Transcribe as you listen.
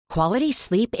Quality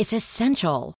sleep is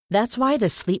essential. That's why the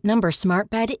Sleep Number Smart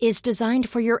Bed is designed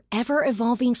for your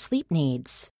ever-evolving sleep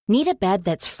needs. Need a bed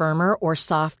that's firmer or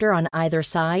softer on either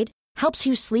side? Helps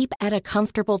you sleep at a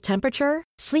comfortable temperature?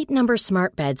 Sleep Number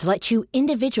Smart Beds let you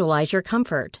individualize your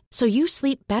comfort, so you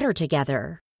sleep better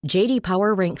together. J.D.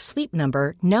 Power ranks Sleep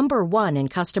Number number 1 in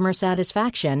customer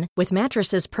satisfaction with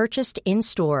mattresses purchased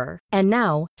in-store. And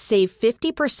now, save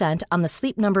 50% on the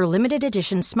Sleep Number Limited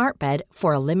Edition Smart Bed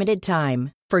for a limited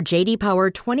time. For J.D. Power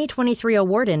 2023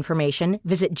 award information,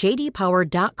 visit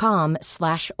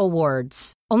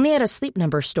jdpower.com/awards. Only at a Sleep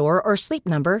Number store or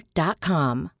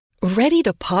sleepnumber.com. Ready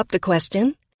to pop the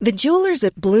question? The jewelers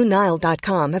at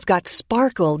BlueNile.com have got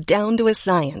sparkle down to a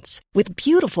science with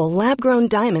beautiful lab-grown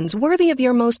diamonds worthy of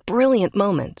your most brilliant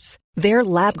moments. Their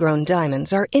lab-grown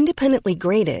diamonds are independently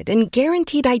graded and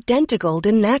guaranteed identical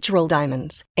to natural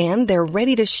diamonds, and they're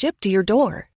ready to ship to your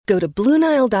door. Go to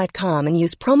BlueNile.com and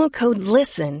use promo code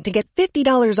LISTEN to get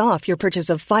 $50 off your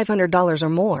purchase of $500 or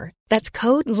more. That's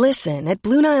code LISTEN at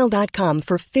BlueNile.com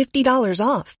for $50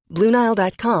 off.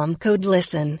 BlueNile.com, code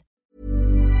LISTEN.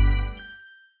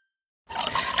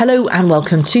 Hello and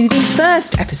welcome to the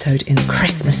first episode in the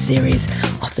Christmas series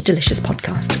of the Delicious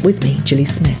Podcast with me, Gilly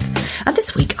Smith. And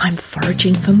this week I'm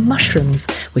foraging for mushrooms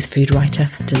with food writer,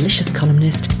 delicious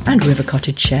columnist and River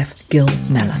Cottage chef Gill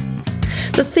Meller.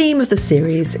 The theme of the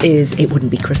series is It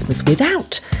Wouldn't Be Christmas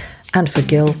Without. And for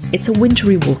Gill, it's a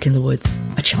wintry walk in the woods,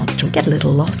 a chance to get a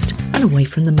little lost and away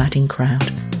from the madding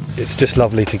crowd. It's just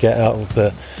lovely to get out of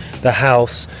the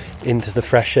house into the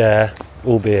fresh air,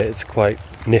 albeit it's quite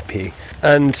nippy,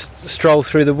 and stroll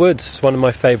through the woods. It's one of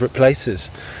my favourite places.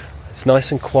 It's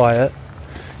nice and quiet.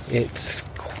 It's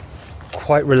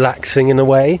quite relaxing in a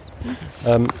way,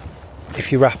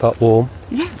 if you wrap up warm.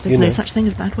 Yeah, there's no such thing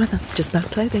as bad weather, just bad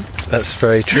clothing. That's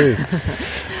very true.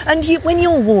 And when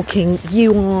you're walking,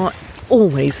 you are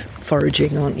always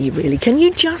foraging, aren't you, really? Can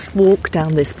you just walk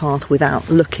down this path without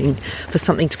looking for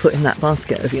something to put in that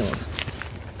basket of yours?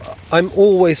 I'm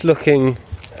always looking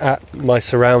at my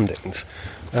surroundings.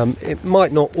 It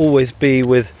might not always be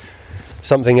with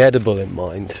something edible in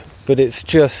mind, but it's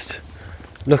just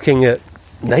looking at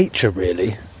nature,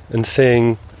 really, and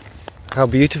seeing how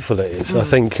beautiful it is. I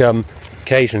think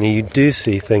occasionally you do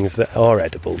see things that are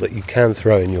edible that you can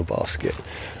throw in your basket.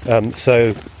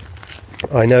 So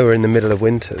I know we're in the middle of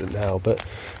winter now, but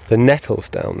the nettles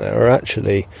down there are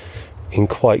actually in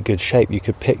quite good shape. You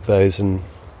could pick those and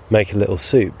make a little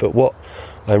soup. But what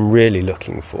I'm really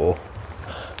looking for,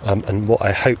 and what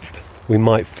I hope we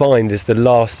might find, is the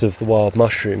last of the wild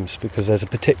mushrooms, because there's a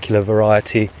particular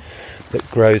variety that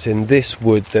grows in this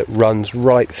wood that runs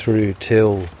right through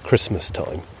till Christmas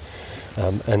time.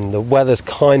 And the weather's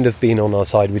kind of been on our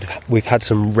side. We've had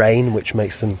some rain, which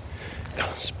makes them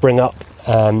spring up,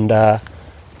 and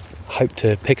hope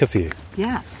to pick a few.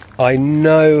 Yeah. I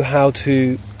know how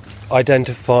to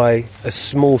identify a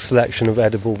small selection of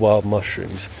edible wild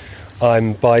mushrooms.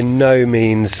 I'm by no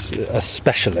means a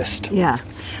specialist. Yeah,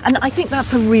 and I think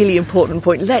that's a really important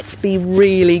point. Let's be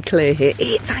really clear here.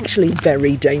 It's actually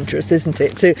very dangerous, isn't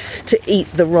it, to eat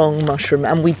the wrong mushroom,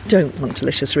 and we don't want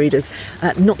delicious readers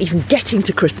not even getting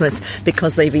to Christmas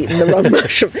because they've eaten the wrong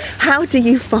mushroom. How do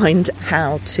you find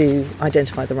how to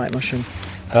identify the right mushroom?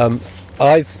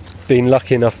 I've been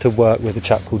lucky enough to work with a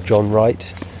chap called John Wright,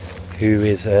 who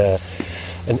is an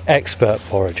expert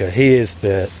forager. He is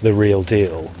the real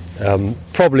deal.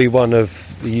 Probably one of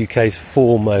the UK's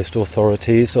foremost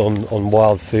authorities on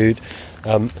wild food.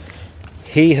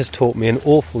 He has taught me an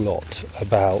awful lot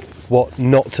about what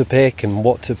not to pick and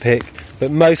what to pick,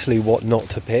 but mostly what not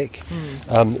to pick.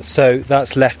 So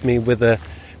that's left me with a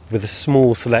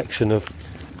small selection of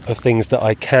things that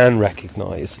I can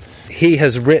recognise. He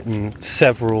has written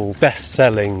several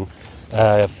best-selling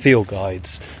field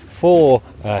guides for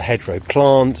hedgerow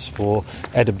plants, for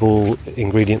edible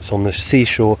ingredients on the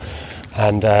seashore,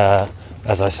 and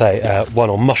as I say,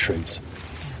 one on mushrooms.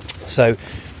 So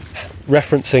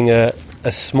referencing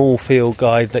a small field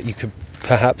guide that you could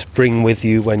perhaps bring with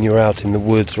you when you're out in the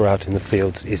woods or out in the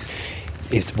fields is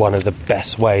one of the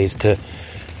best ways to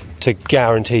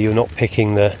guarantee you're not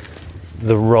picking the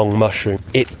wrong mushroom.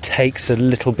 It takes a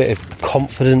little bit of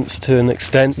confidence to an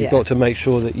extent. You've got to make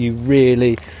sure that you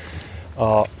really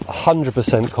are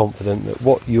 100% confident that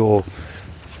what you're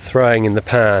throwing in the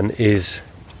pan is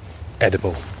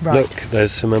edible. Right. Look,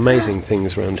 there's some amazing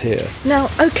things around here. Now,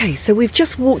 okay, so we've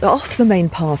just walked off the main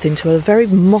path into a very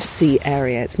mossy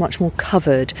area. It's much more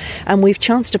covered, and we've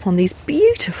chanced upon these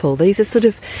are sort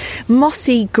of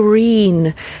mossy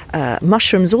green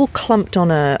mushrooms all clumped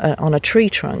on a tree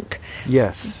trunk.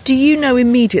 Yes. Do you know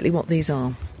immediately what these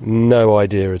are? No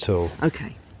idea at all.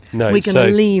 Okay. No, we're going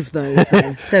to leave those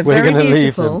then. They're we're very gonna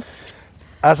leave beautiful. them.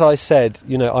 As I said,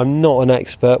 I'm not an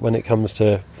expert when it comes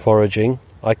to foraging.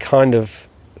 I kind of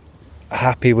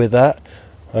happy with that.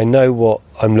 I know what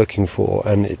I'm looking for,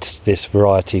 and it's this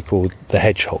variety called the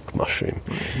hedgehog mushroom.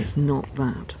 It's not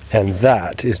that. And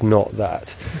that is not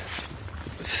that.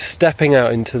 Stepping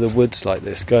out into the woods like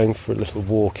this, going for a little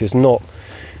walk, is not,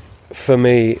 for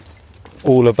me,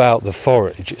 all about the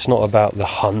forage. It's not about the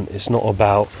hunt. It's not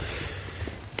about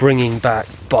bringing back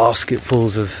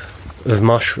basketfuls of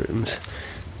mushrooms.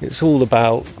 It's all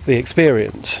about the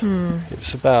experience.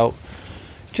 It's about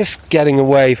just getting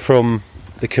away from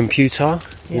the computer,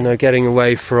 getting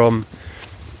away from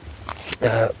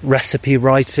recipe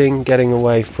writing, getting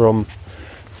away from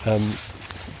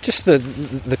just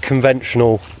the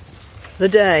conventional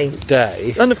day.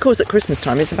 And of course at Christmas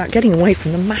time it's about getting away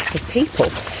from the mass of people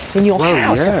in your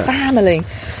house, a family.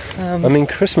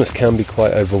 Christmas can be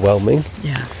quite overwhelming.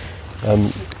 Yeah.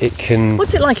 It can.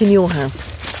 What's it like in your house?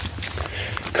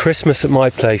 Christmas at my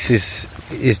place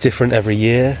is different every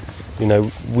year.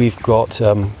 We've got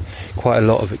quite a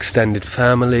lot of extended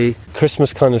family.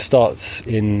 Christmas kind of starts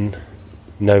in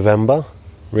November,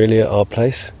 really, at our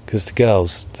place, because the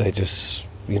girls, they just,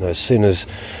 as soon as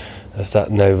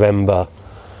that November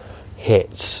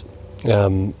hits,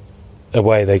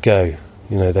 away they go.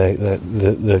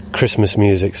 The Christmas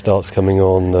music starts coming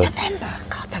on. November?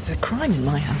 God, that's a crime in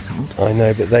my household. I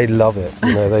know, but they love it.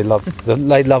 They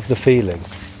love the feeling.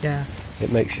 Yeah.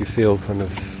 It makes you feel kind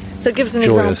of So give us an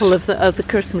joyous example of the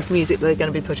Christmas music they're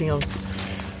going to be putting on.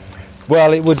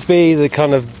 Well, it would be the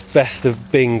kind of best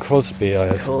of Bing Crosby,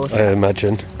 I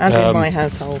imagine. As in my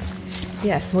household.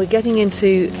 Yes, we're getting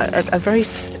into a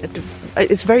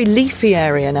very leafy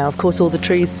area now. Of course, all the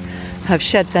trees have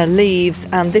shed their leaves,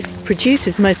 and this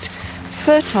produces most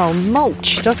fertile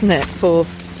mulch, doesn't it, for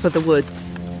the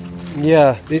woods?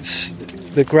 Yeah,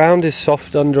 the ground is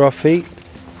soft under our feet.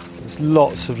 There's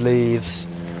lots of leaves,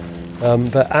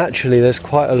 but actually there's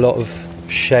quite a lot of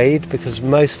shade because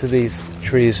most of these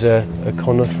trees are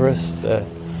coniferous.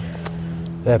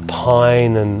 They're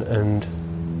pine and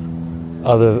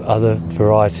other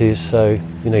varieties. So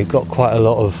you've got quite a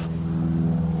lot of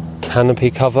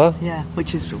canopy cover. Yeah,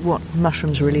 which is what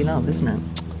mushrooms really love, isn't it?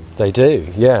 They do,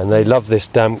 yeah, and they love this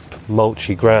damp,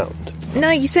 mulchy ground.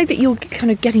 Now, you say that you're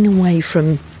kind of getting away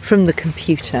from the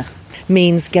computer,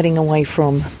 means getting away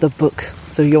from the book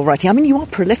that you're writing. I mean, you are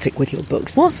prolific with your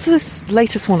books. What's this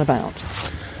latest one about?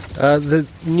 The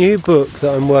new book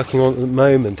that I'm working on at the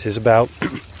moment is about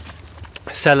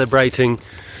celebrating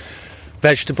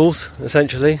vegetables,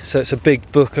 essentially. So it's a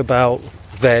big book about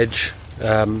veg,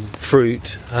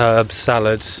 fruit, herbs,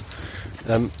 salads.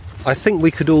 I think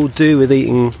we could all do with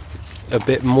eating a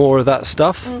bit more of that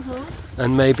stuff,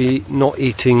 and maybe not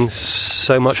eating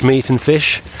so much meat and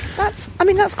fish. That's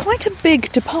quite a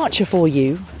big departure for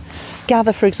you.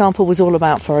 Gather, for example, was all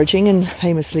about foraging, and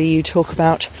famously you talk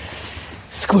about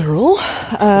squirrel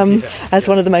as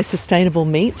one of the most sustainable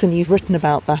meats, and you've written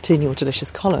about that in your delicious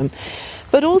column.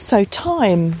 But also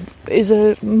Time is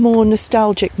a more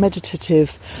nostalgic,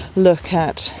 meditative look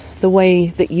at the way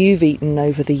that you've eaten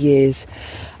over the years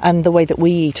and the way that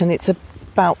we eat, and it's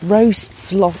about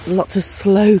roasts, lots of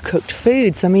slow-cooked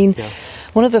foods. I mean,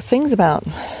 one of the things about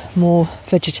more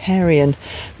vegetarian,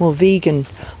 more vegan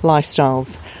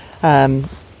lifestyles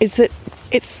is that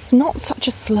it's not such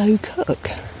a slow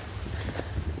cook.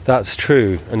 That's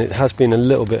true, and it has been a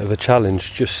little bit of a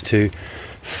challenge just to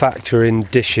factor in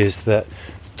dishes that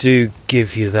do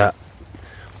give you that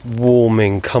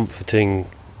warming, comforting,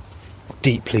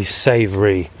 deeply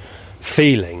savoury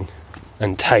feeling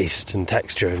and taste and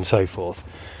texture and so forth.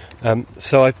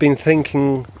 So I've been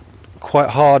thinking quite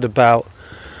hard about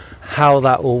how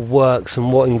that all works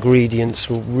and what ingredients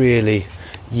will really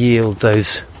yield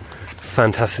those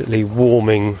fantastically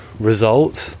warming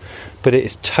results. But it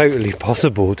is totally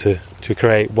possible to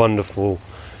create wonderful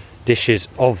dishes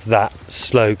of that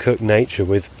slow cooked nature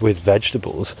with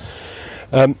vegetables.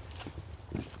 But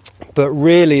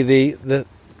really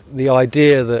the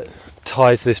idea that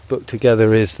ties this book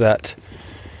together is that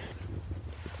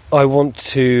I want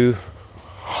to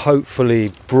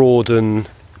hopefully broaden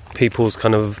people's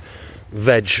kind of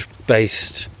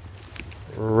veg-based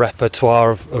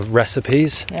repertoire of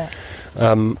recipes.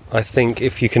 I think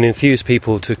if you can enthuse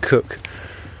people to cook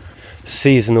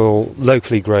seasonal,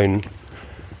 locally grown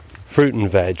fruit and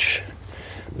veg,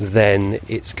 then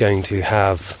it's going to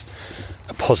have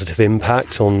a positive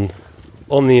impact on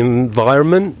the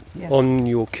environment, on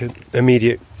your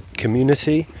immediate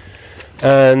community,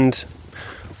 and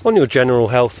on your general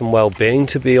health and well-being,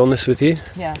 to be honest with you.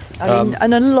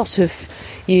 And a lot of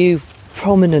you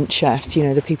prominent chefs, you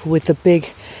know, the people with the big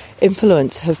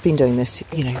influence have been doing this.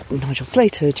 You know, Nigel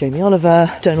Slater, Jamie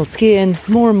Oliver, Donald Skean.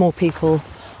 More and more people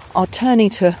are turning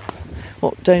to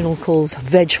what Donald calls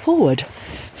veg-forward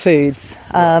foods,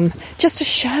 just to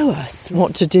show us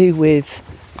what to do with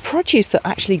produce that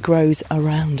actually grows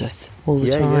around us all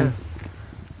the time.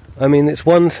 I mean, it's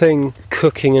one thing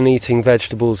cooking and eating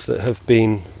vegetables that have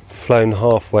been flown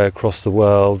halfway across the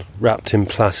world, wrapped in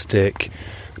plastic.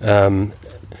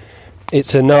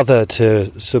 It's another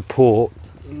to support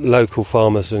local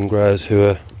farmers and growers who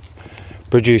are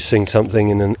producing something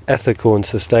in an ethical and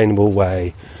sustainable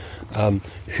way,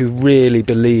 who really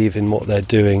believe in what they're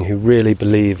doing, who really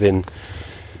believe in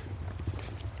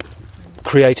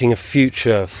creating a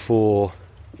future for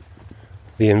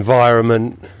the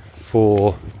environment,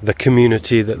 for the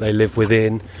community that they live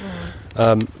within,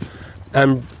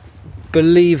 and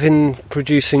believe in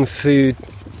producing food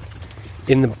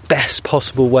in the best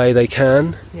possible way they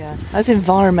can. Yeah, as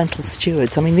environmental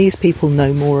stewards, I mean, these people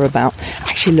know more about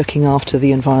actually looking after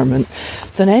the environment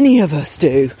than any of us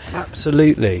do.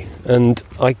 Absolutely, and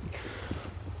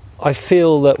I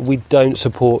feel that we don't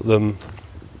support them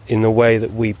in the way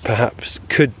that we perhaps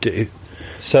could do.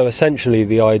 So essentially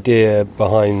the idea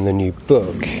behind the new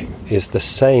book is the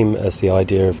same as the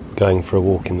idea of going for a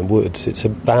walk in the woods. It's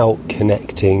about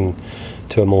connecting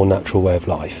to a more natural way of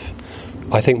life.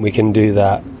 I think we can do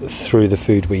that through the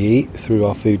food we eat, through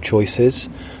our food choices,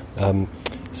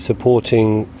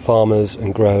 supporting farmers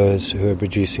and growers who are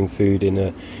producing food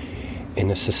in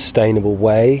a sustainable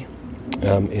way,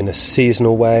 in a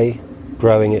seasonal way,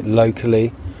 growing it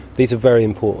locally. These are very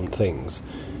important things.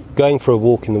 Going for a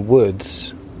walk in the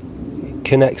woods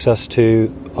connects us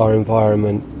to our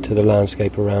environment, to the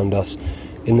landscape around us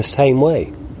in the same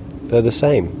way. They're the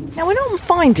same. Now, we're not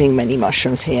finding many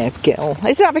mushrooms here, Gill.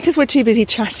 Is that because we're too busy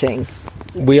chatting?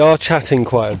 We are chatting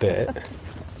quite a bit.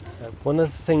 One of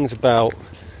the things about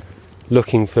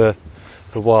looking for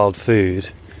wild food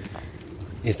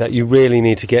is that you really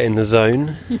need to get in the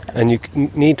zone, and you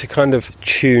need to kind of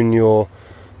tune your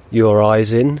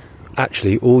eyes in,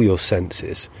 actually all your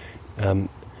senses, and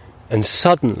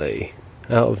suddenly,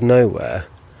 out of nowhere,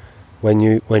 when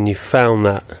you found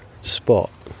that spot,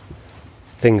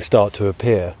 things start to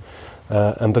appear,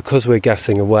 and because we're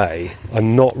gassing away,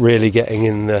 I'm not really getting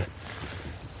in the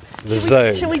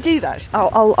zone. Shall we do that?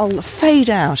 I'll fade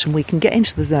out and we can get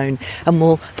into the zone and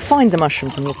we'll find the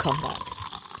mushrooms and we'll come back.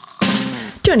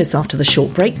 Join us after the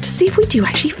short break to see if we do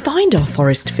actually find our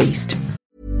forest feast.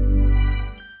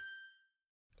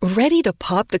 Ready to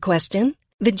pop the question?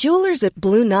 The jewelers at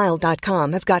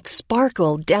BlueNile.com have got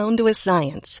sparkle down to a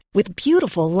science with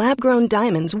beautiful lab-grown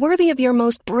diamonds worthy of your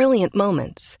most brilliant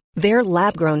moments. Their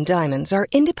lab-grown diamonds are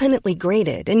independently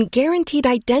graded and guaranteed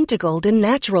identical to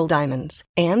natural diamonds,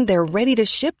 and they're ready to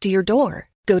ship to your door.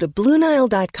 Go to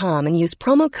BlueNile.com and use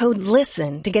promo code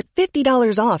LISTEN to get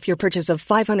 $50 off your purchase of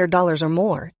 $500 or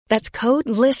more. That's code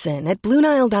LISTEN at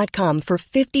BlueNile.com for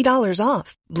 $50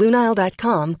 off.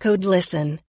 BlueNile.com, code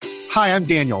LISTEN. Hi, I'm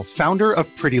Daniel, founder of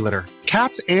Pretty Litter.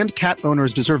 Cats and cat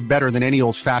owners deserve better than any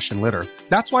old-fashioned litter.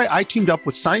 That's why I teamed up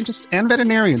with scientists and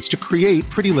veterinarians to create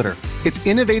Pretty Litter. Its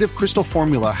innovative crystal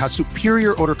formula has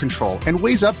superior odor control and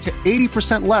weighs up to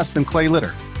 80% less than clay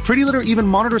litter. Pretty Litter even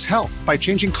monitors health by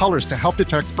changing colors to help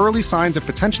detect early signs of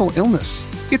potential illness.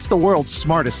 It's the world's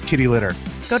smartest kitty litter.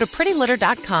 Go to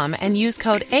prettylitter.com and use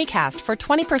code ACAST for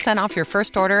 20% off your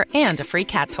first order and a free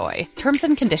cat toy. Terms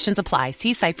and conditions apply.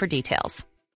 See site for details.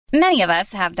 Many of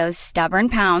us have those stubborn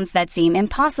pounds that seem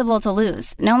impossible to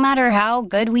lose, no matter how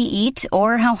good we eat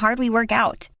or how hard we work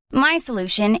out. My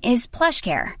solution is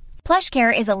PlushCare.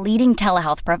 PlushCare is a leading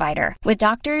telehealth provider with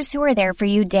doctors who are there for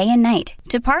you day and night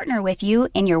to partner with you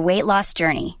in your weight loss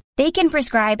journey. They can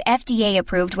prescribe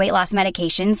FDA-approved weight loss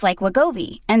medications like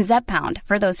Wegovy and Zepbound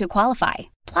for those who qualify.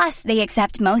 Plus, they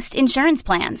accept most insurance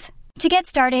plans. To get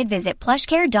started, visit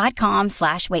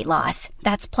plushcare.com/weightloss.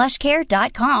 That's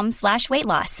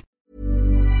plushcare.com/weightloss.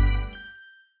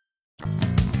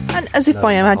 And as if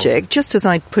by magic, just as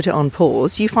I put it on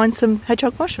pause, you find some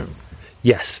hedgehog mushrooms.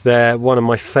 Yes, they're one of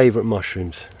my favourite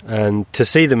mushrooms, and to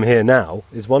see them here now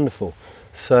is wonderful.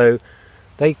 So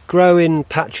they grow in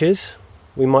patches.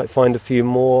 We might find a few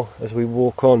more as we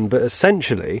walk on, but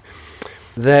essentially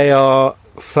they are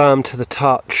firm to the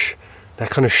touch. They're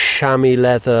kind of chamois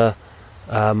leather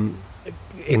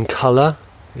in colour,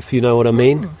 if you know what I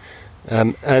mean.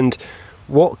 And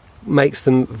what makes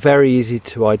them very easy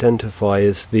to identify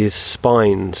is these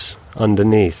spines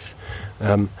underneath,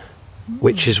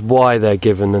 which is why they're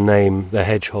given the name the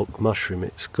hedgehog mushroom.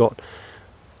 It's got,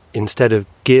 instead of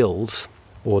gills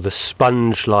or the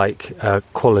sponge-like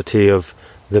quality of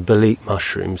the bolete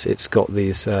mushrooms, it's got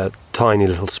these tiny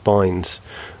little spines.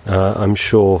 I'm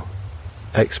sure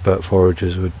expert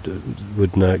foragers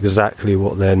would know exactly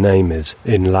what their name is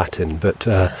in Latin, but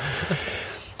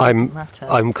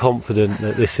I'm confident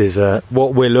that this is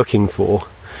what we're looking for.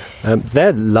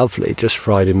 They're lovely, just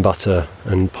fried in butter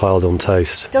and piled on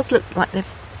toast. It does look like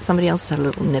somebody else had a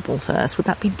little nibble first. Would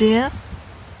that be deer?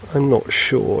 I'm not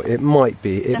sure. It might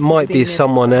be. It might be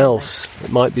someone else.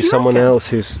 It might be someone else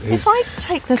who's if I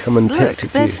take this, come and look,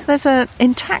 picked there's an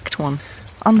intact one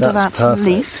under That's that perfect.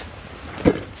 leaf.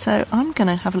 So I'm going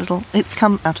to have a little... It's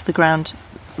come out of the ground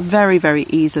very, very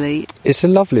easily. It's a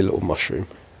lovely little mushroom.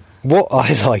 What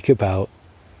I like about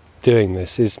doing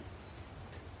this is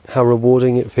how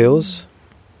rewarding it feels.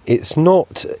 It's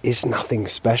nothing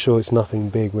special, it's nothing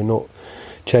big, we're not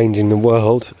changing the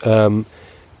world,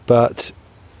 but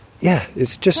yeah,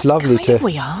 it's just lovely to...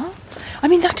 We are. I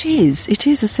mean, it is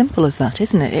as simple as that,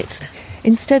 isn't it? It's,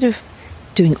 instead of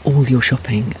doing all your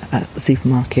shopping at the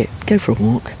supermarket, go for a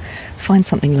walk, find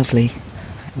something lovely,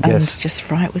 and just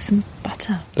fry it with some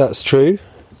butter. That's true.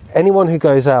 Anyone who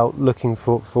goes out looking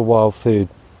for wild food,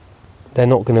 they're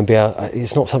not going to be able...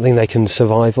 It's not something they can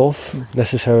survive off,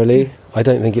 necessarily. I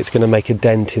don't think it's going to make a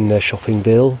dent in their shopping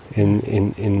bill.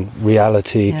 In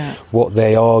reality, what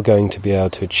they are going to be able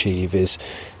to achieve is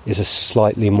a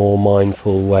slightly more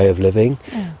mindful way of living.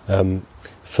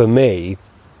 For me,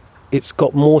 it's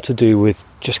got more to do with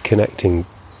just connecting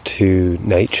to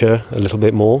nature a little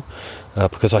bit more,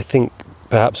 because I think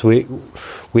perhaps we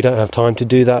don't have time to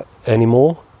do that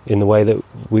anymore in the way that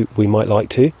we might like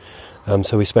to.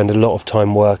 So we spend a lot of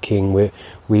time working.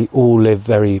 We all live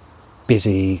very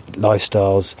busy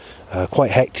lifestyles,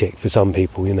 quite hectic for some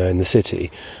people, in the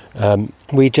city.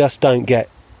 We just don't get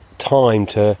time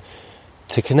to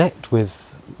connect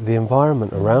with the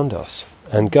environment around us.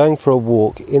 And going for a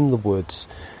walk in the woods,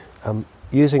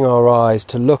 using our eyes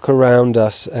to look around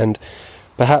us, and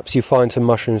perhaps you find some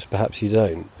mushrooms, perhaps you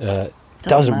don't.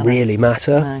 Doesn't really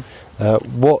matter. No.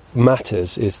 What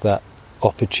matters is that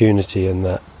opportunity and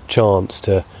that chance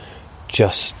to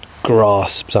just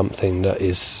grasp something that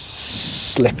is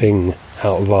slipping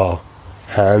out of our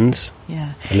hands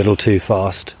a little too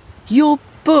fast. Your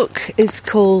book is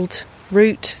called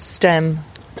Root, Stem,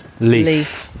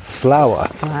 Leaf, Flower.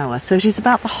 So it is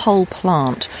about the whole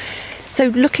plant. So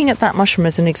looking at that mushroom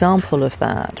as an example of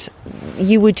that,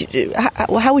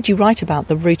 how would you write about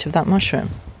the root of that mushroom?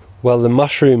 Well, the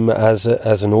mushroom as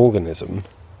an organism,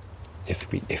 if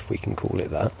we can call it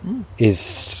that,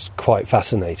 is quite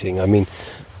fascinating. I mean,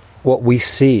 what we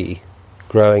see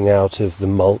growing out of the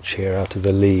mulch here, out of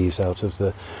the leaves, out of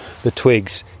the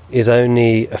twigs, is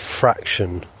only a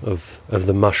fraction of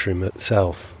the mushroom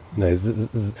itself.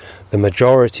 The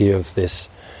majority of this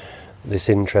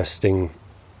interesting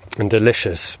and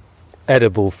delicious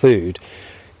edible food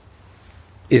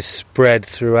is spread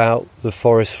throughout the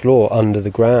forest floor under the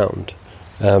ground,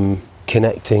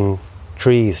 connecting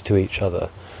trees to each other.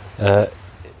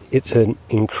 It's an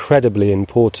incredibly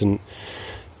important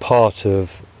part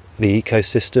of the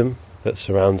ecosystem that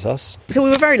surrounds us. So we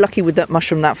were very lucky with that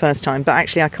mushroom that first time, but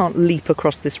actually I can't leap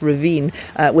across this ravine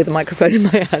with a microphone in my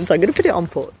hand, so I'm going to put it on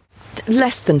pause.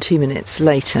 Less than 2 minutes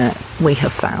later, we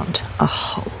have found a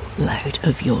whole load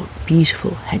of your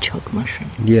beautiful hedgehog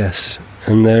mushrooms. Yes,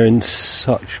 and they're in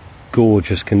such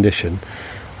gorgeous condition.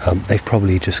 They've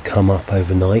probably just come up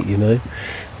overnight,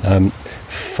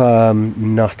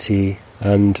 firm, nutty,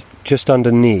 and just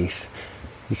underneath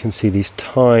you can see these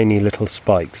tiny little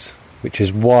spikes, which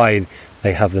is why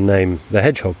they have the name the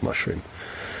hedgehog mushroom.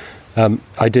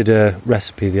 I did a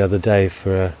recipe the other day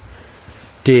for a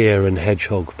deer and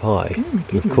hedgehog pie.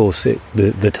 Of course,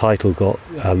 the title got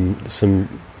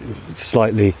some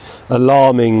slightly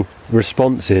alarming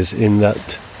responses in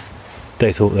that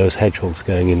they thought there was hedgehogs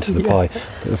going into the pie.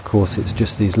 But of course, it's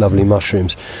just these lovely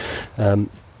mushrooms,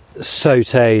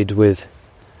 sautéed with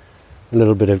a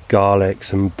little bit of garlic,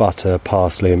 some butter,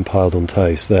 parsley, and piled on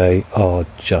toast. They are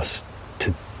just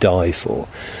to die for.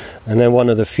 And they're one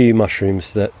of the few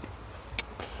mushrooms that,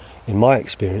 in my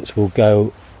experience, will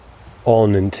go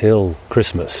on until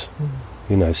Christmas.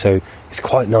 So it's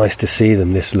quite nice to see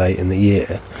them this late in the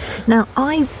year. Now,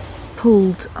 I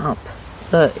pulled up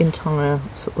the entire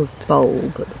sort of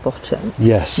bulb at the bottom.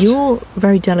 Yes. You're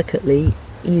very delicately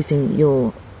using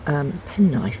your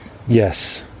penknife.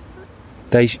 Yes.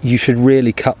 You should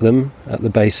really cut them at the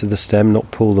base of the stem,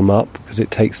 not pull them up, because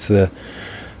it takes the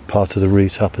part of the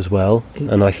root up as well.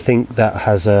 Oops. And I think that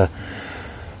has an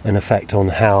effect on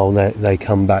how they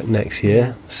come back next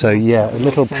year. So a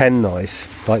little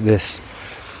penknife like this,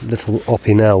 little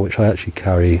Opinel, which I actually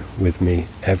carry with me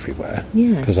everywhere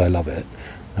because I love it.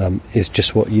 is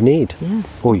just what you need. Yeah.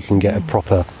 Or you can get a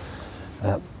proper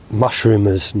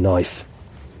mushroomer's knife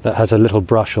that has a little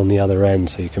brush on the other end,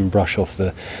 so you can brush off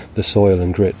the soil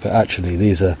and grit. But actually,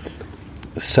 these are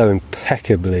so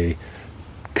impeccably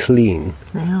clean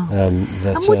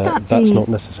that that's not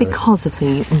necessary. Because of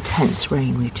the intense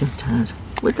rain we've just had?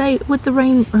 Would the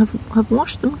rain have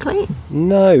washed them clean?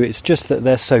 No, it's just that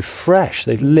they're so fresh.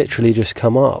 They've literally just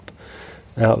come up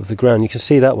out of the ground. You can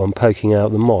see that one poking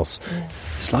out the moss. Yeah.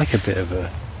 It's like a bit of a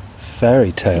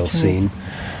fairy tale scene.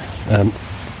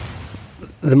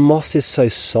 The moss is so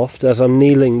soft. As I'm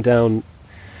kneeling down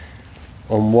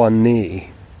on one knee,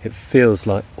 it feels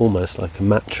like almost like a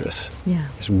mattress. Yeah.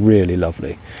 It's really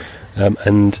lovely.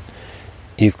 And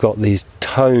you've got these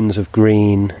tones of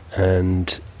green,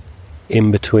 and in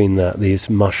between that, these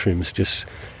mushrooms just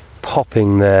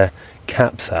popping their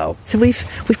caps out. So we've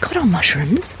got our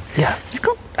mushrooms. Yeah. We've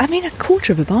got, a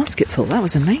quarter of a basket full. That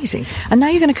was amazing. And now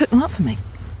you're going to cook them up for me.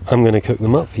 I'm going to cook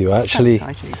them up for you. Actually, so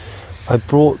exciting. I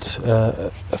brought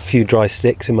a few dry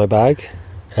sticks in my bag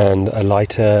and a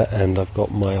lighter, and I've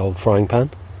got my old frying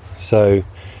pan. So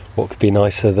what could be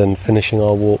nicer than finishing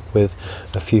our walk with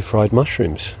a few fried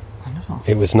mushrooms? Wonderful.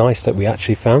 It was nice that we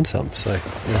actually found some, so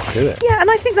let's do it. Yeah, and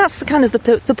I think that's the kind of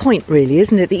the point, really,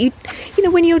 isn't it? That you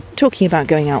know, when you're talking about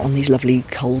going out on these lovely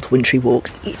cold wintry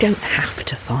walks, you don't have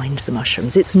to find the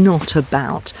mushrooms. It's not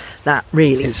about that,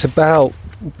 really. It's about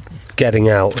getting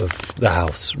out of the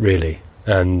house, really,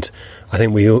 and I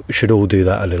think we should all do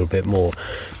that a little bit more.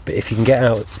 But if you can get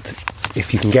out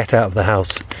of the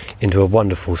house into a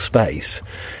wonderful space,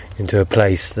 into a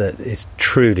place that is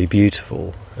truly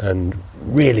beautiful and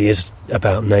really is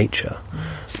about nature,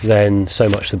 then so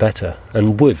much the better.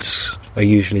 And woods are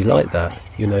usually like that,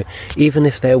 you know, even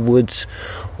if they're woods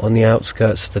on the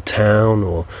outskirts of the town,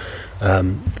 or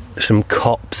some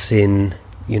copse in,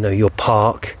 you know, your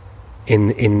park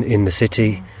in the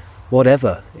city,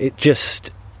 whatever. It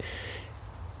just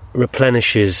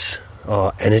replenishes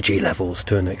our energy levels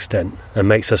to an extent and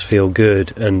makes us feel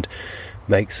good and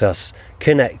makes us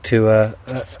connect to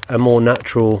a more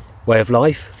natural way of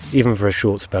life, even for a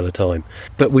short spell of time.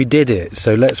 But we did it,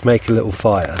 so let's make a little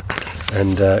fire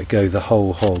and go the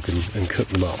whole hog and cook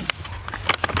them up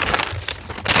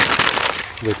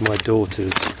with my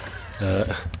daughter's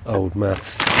old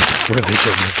maths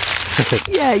revision.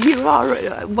 Yeah, you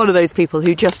are one of those people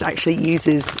who just actually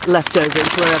uses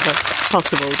leftovers wherever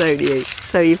possible, don't you?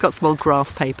 So you've got some old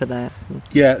graph paper there.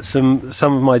 Yeah, some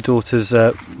of my daughter's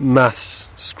maths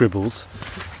scribbles,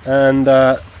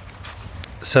 and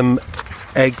some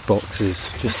egg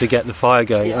boxes just to get the fire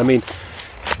going. Yeah. I mean,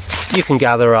 you can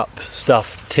gather up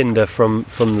stuff, tinder from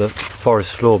the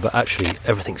forest floor, but actually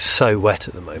everything's so wet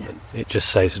at the moment. It just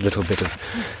saves a little bit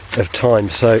of time.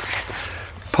 So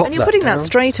pop and you're putting that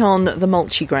straight on the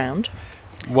mulchy ground.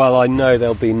 Well, I know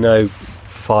there'll be no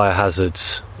fire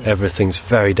hazards. Everything's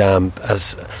very damp.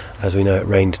 As we know, it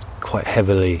rained quite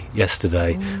heavily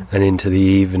yesterday and into the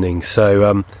evening.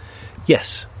 So,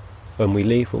 yes, when we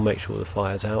leave, we'll make sure the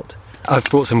fire's out. I've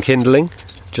brought some kindling,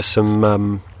 just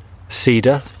some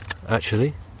cedar,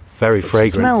 actually. Very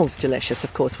fragrant. Smells delicious,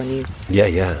 of course, when you...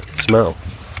 Yeah, smell.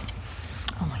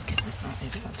 Oh my goodness, that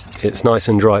is fantastic. It's nice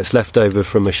and dry. It's left over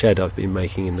from a shed I've been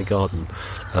making in the garden.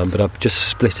 But I've just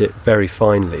split it very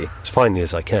finely, as finely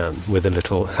as I can, with a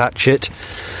little hatchet.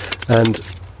 And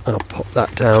I'll pop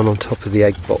that down on top of the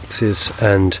egg boxes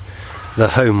and the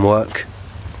homework.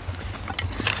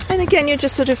 And again, you're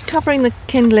just sort of covering the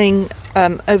kindling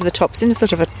over the top. It's in a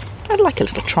sort of like a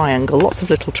little triangle, lots of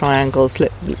little triangles,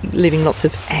 leaving lots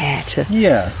of air to...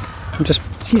 Yeah, and just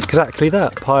exactly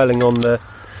that, piling on the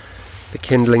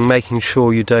kindling, making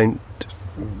sure you don't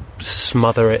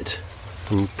smother it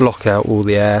and block out all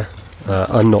the air.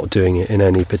 I'm not doing it in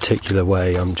any particular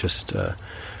way. I'm just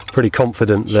pretty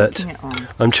confident that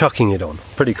I'm chucking it on.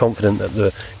 Pretty confident that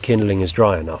the kindling is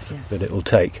dry enough that it will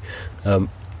take.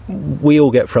 We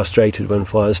all get frustrated when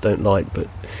fires don't light, but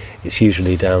it's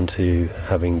usually down to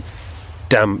having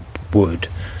damp wood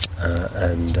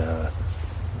and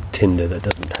tinder that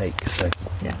doesn't take. So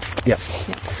yeah.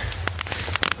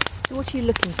 So what are you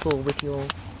looking for with your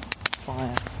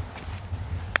fire?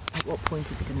 At what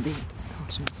point is it going to be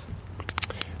hot enough?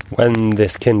 When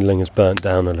this kindling has burnt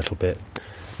down a little bit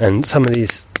and some of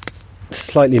these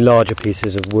slightly larger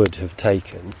pieces of wood have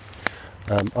taken,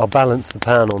 I'll balance the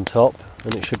pan on top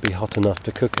and it should be hot enough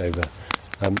to cook over.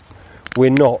 We're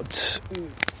not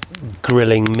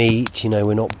grilling meat,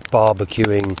 we're not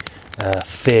barbecuing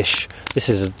fish. This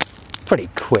is a pretty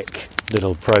quick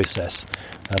little process.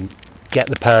 Get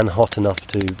the pan hot enough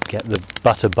to get the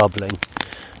butter bubbling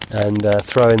and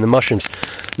throw in the mushrooms.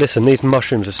 Listen, these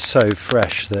mushrooms are so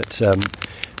fresh that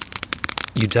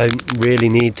you don't really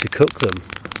need to cook them.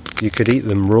 You could eat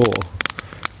them raw.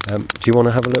 Do you want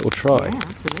to have a little try? Yeah,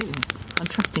 absolutely. I'm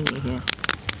trusting you here.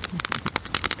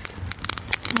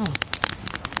 Oh.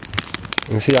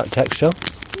 You see that texture?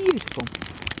 Beautiful.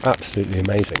 Absolutely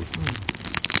amazing.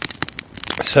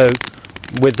 So,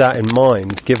 with that in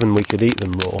mind, given we could eat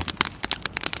them raw,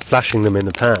 flashing them in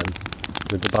the pan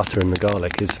with the butter and the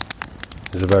garlic is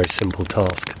a very simple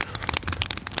task.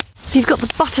 So you've got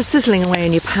the butter sizzling away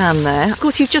in your pan there. Of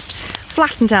course, you've just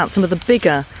flattened out some of the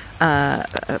bigger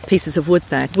pieces of wood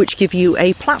there, which give you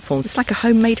a platform. It's like a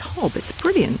homemade hob. It's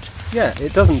brilliant. Yeah,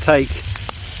 it doesn't take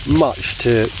much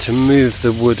to move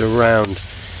the wood around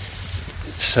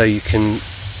so you can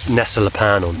nestle a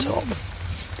pan on top.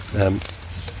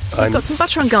 You've got some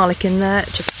butter and garlic in there,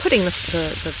 just putting the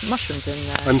mushrooms in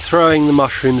there. I'm throwing the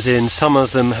mushrooms in. Some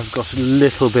of them have got a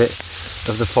little bit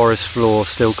of the forest floor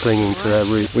still clinging to their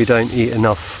root. We don't eat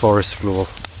enough forest floor,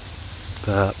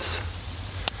 perhaps.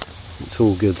 It's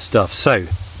all good stuff. So,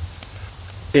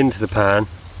 into the pan,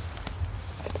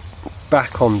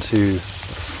 back onto the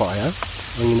fire.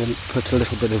 I'm going to put a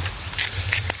little bit of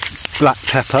black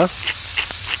pepper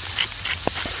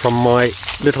from my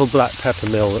little black pepper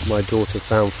mill that my daughter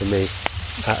found for me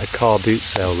at a car boot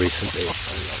sale recently.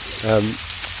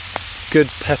 Good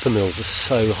pepper mills are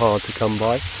so hard to come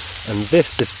by, and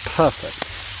this is perfect.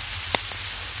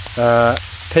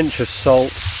 Pinch of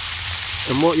salt,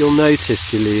 and what you'll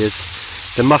notice, Julie, is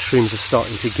the mushrooms are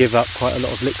starting to give up quite a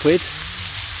lot of liquid.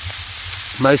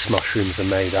 Most mushrooms are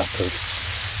made up of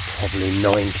probably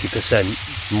 90%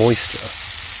 moisture.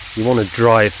 You want to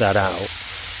drive that out,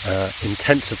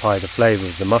 intensify the flavour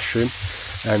of the mushroom,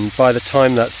 and by the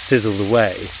time that's sizzled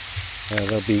away,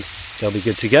 they'll be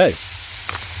good to go.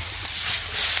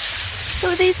 So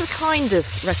are these the kind of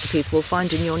recipes we'll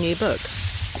find in your new book?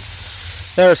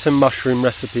 There are some mushroom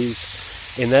recipes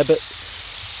in there, but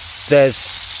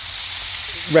there's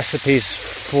recipes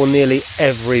for nearly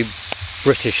every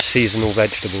British seasonal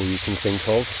vegetable you can think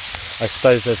of. I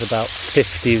suppose there's about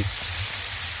 50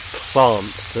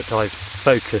 plants that I've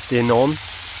focused in on.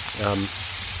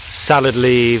 Salad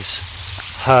leaves,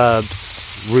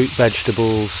 herbs, root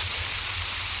vegetables,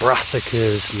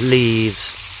 brassicas,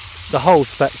 leaves, the whole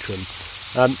spectrum.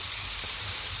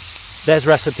 There's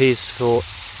recipes for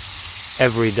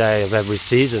every day of every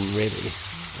season, really.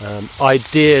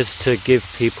 Ideas to give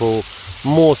people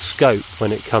more scope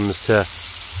when it comes to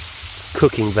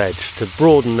cooking veg, to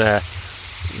broaden their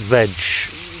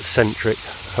veg-centric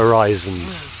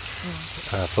horizons,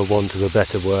 for want of a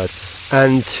better word,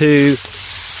 and to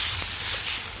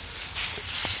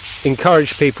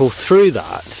encourage people through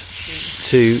that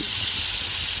to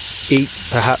eat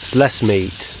perhaps less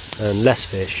meat and less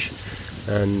fish,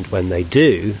 and when they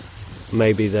do,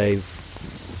 maybe they've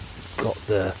got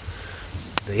the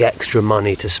extra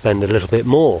money to spend a little bit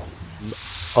more.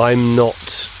 I'm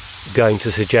not going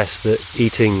to suggest that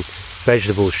eating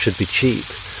vegetables should be cheap.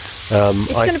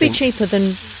 It's going to be cheaper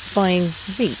than buying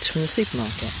meat from the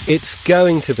supermarket. It's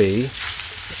going to be.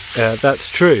 That's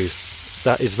true.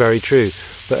 That is very true.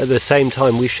 But at the same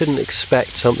time, we shouldn't expect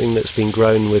something that's been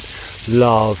grown with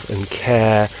love and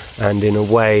care and in a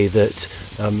way that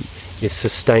is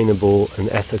sustainable and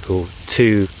ethical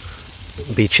to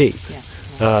be cheap. Yeah.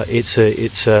 It's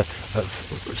a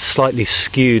slightly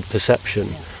skewed perception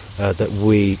that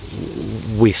we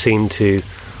seem to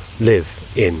live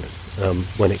in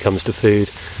when it comes to food.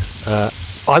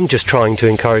 I'm just trying to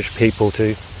encourage people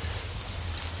to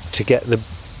get the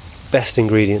best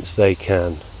ingredients they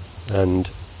can, and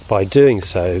by doing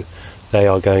so they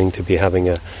are going to be having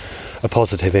a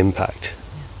positive impact.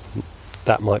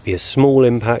 That might be a small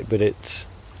impact, but it's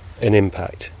an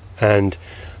impact. And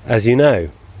as you know,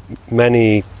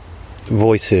 many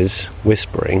voices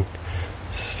whispering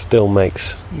still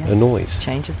makes a noise.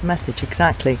 Changes the message,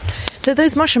 exactly. So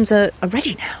those mushrooms are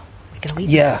ready now. We're going to eat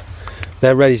them. Yeah,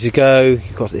 they're ready to go.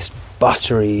 You've got this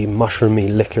buttery,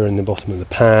 mushroomy liquor in the bottom of the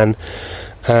pan.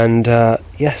 And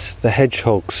yes, the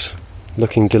hedgehogs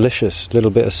looking delicious. A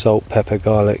little bit of salt, pepper,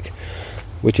 garlic.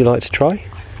 Would you like to try?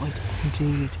 I would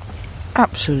indeed.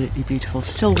 Absolutely beautiful.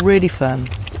 Still really firm.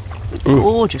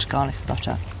 Gorgeous garlic and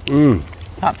butter.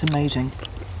 That's amazing.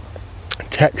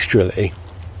 Texturally,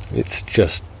 it's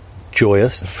just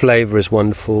joyous. The flavour is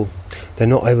wonderful. They're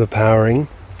not overpowering.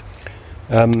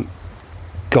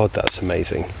 God, that's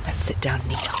amazing. Let's sit down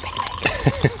and eat our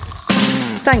picnic.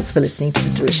 Thanks for listening to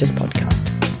the Delicious Podcast.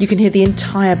 You can hear the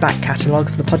entire back catalogue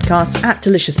of the podcast at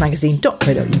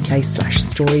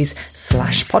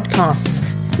deliciousmagazine.co.uk/stories/podcasts.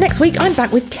 Next week, I'm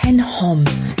back with Ken Hom,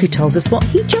 who tells us what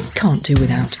he just can't do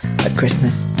without at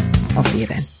Christmas. I'll see you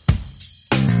then.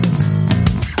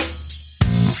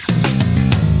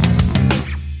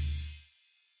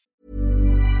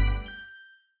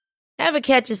 Ever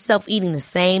catch yourself eating the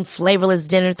same flavorless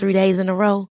dinner 3 days in a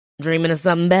row? Dreaming of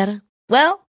something better?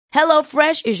 Well,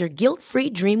 HelloFresh is your guilt-free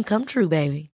dream come true,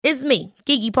 baby. It's me,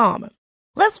 Keke Palmer.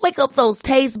 Let's wake up those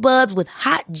taste buds with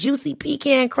hot, juicy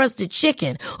pecan-crusted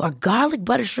chicken or garlic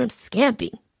butter shrimp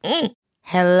scampi.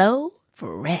 Hello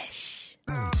Fresh.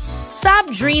 Stop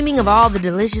dreaming of all the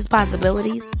delicious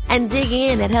possibilities and dig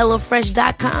in at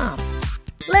HelloFresh.com.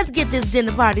 Let's get this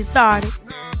dinner party started.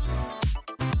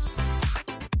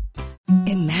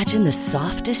 Imagine the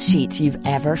softest sheets you've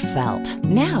ever felt.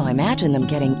 Now imagine them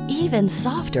getting even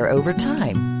softer over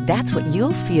time. That's what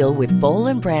you'll feel with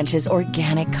Boll & Branch's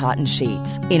organic cotton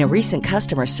sheets. In a recent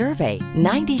customer survey,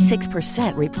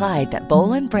 96% replied that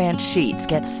Boll & Branch sheets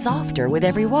get softer with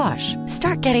every wash.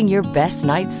 Start getting your best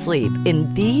night's sleep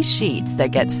in these sheets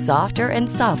that get softer and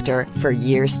softer for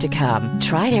years to come.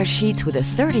 Try their sheets with a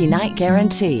 30-night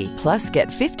guarantee. Plus, get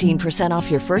 15%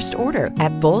 off your first order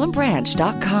at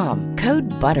bollandbranch.com. Code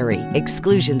BUTTERY.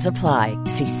 Exclusions apply.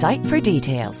 See site for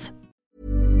details.